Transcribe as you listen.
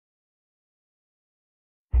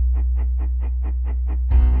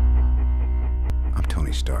I'm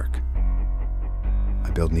Tony Stark.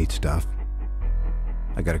 I build neat stuff.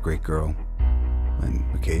 I got a great girl. And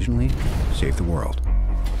occasionally, save the world.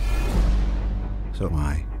 So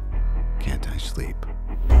why can't I sleep?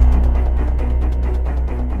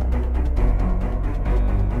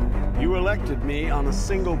 You elected me on a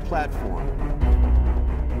single platform.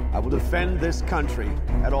 I will defend this country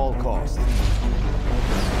at all costs.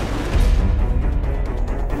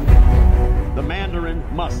 The Mandarin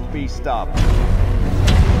must be stopped.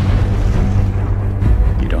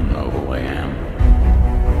 You don't know who I am.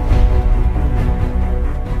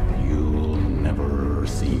 You'll never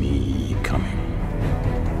see me coming.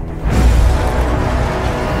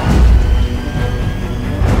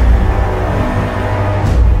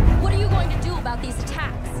 What are you going to do about these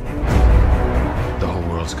attacks? The whole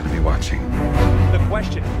world's gonna be watching. The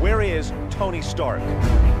question, where is Tony Stark?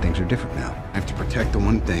 Things are different now. I have to protect the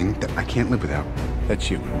one thing that I can't live without. That's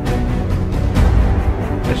you.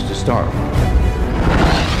 Mr. Stark.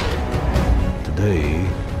 Today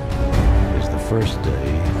is the first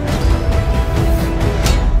day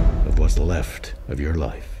of what's left of your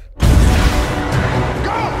life.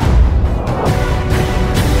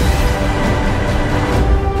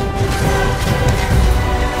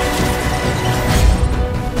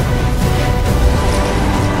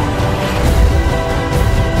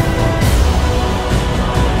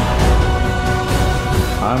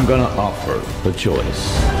 I'm gonna offer the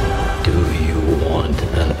choice. Do you want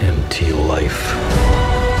an empty life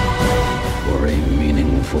or a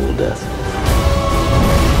meaningful death?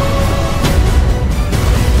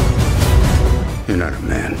 You're not a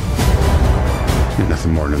man. You're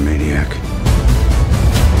nothing more than a maniac.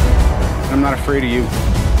 I'm not afraid of you.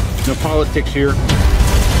 No politics here.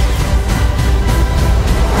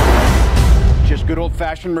 Just good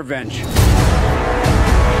old-fashioned revenge.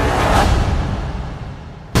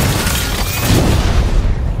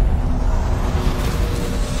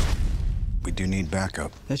 We do need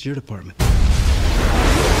backup. That's your department.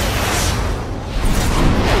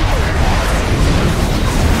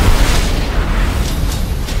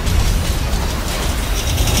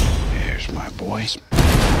 Here's my boys.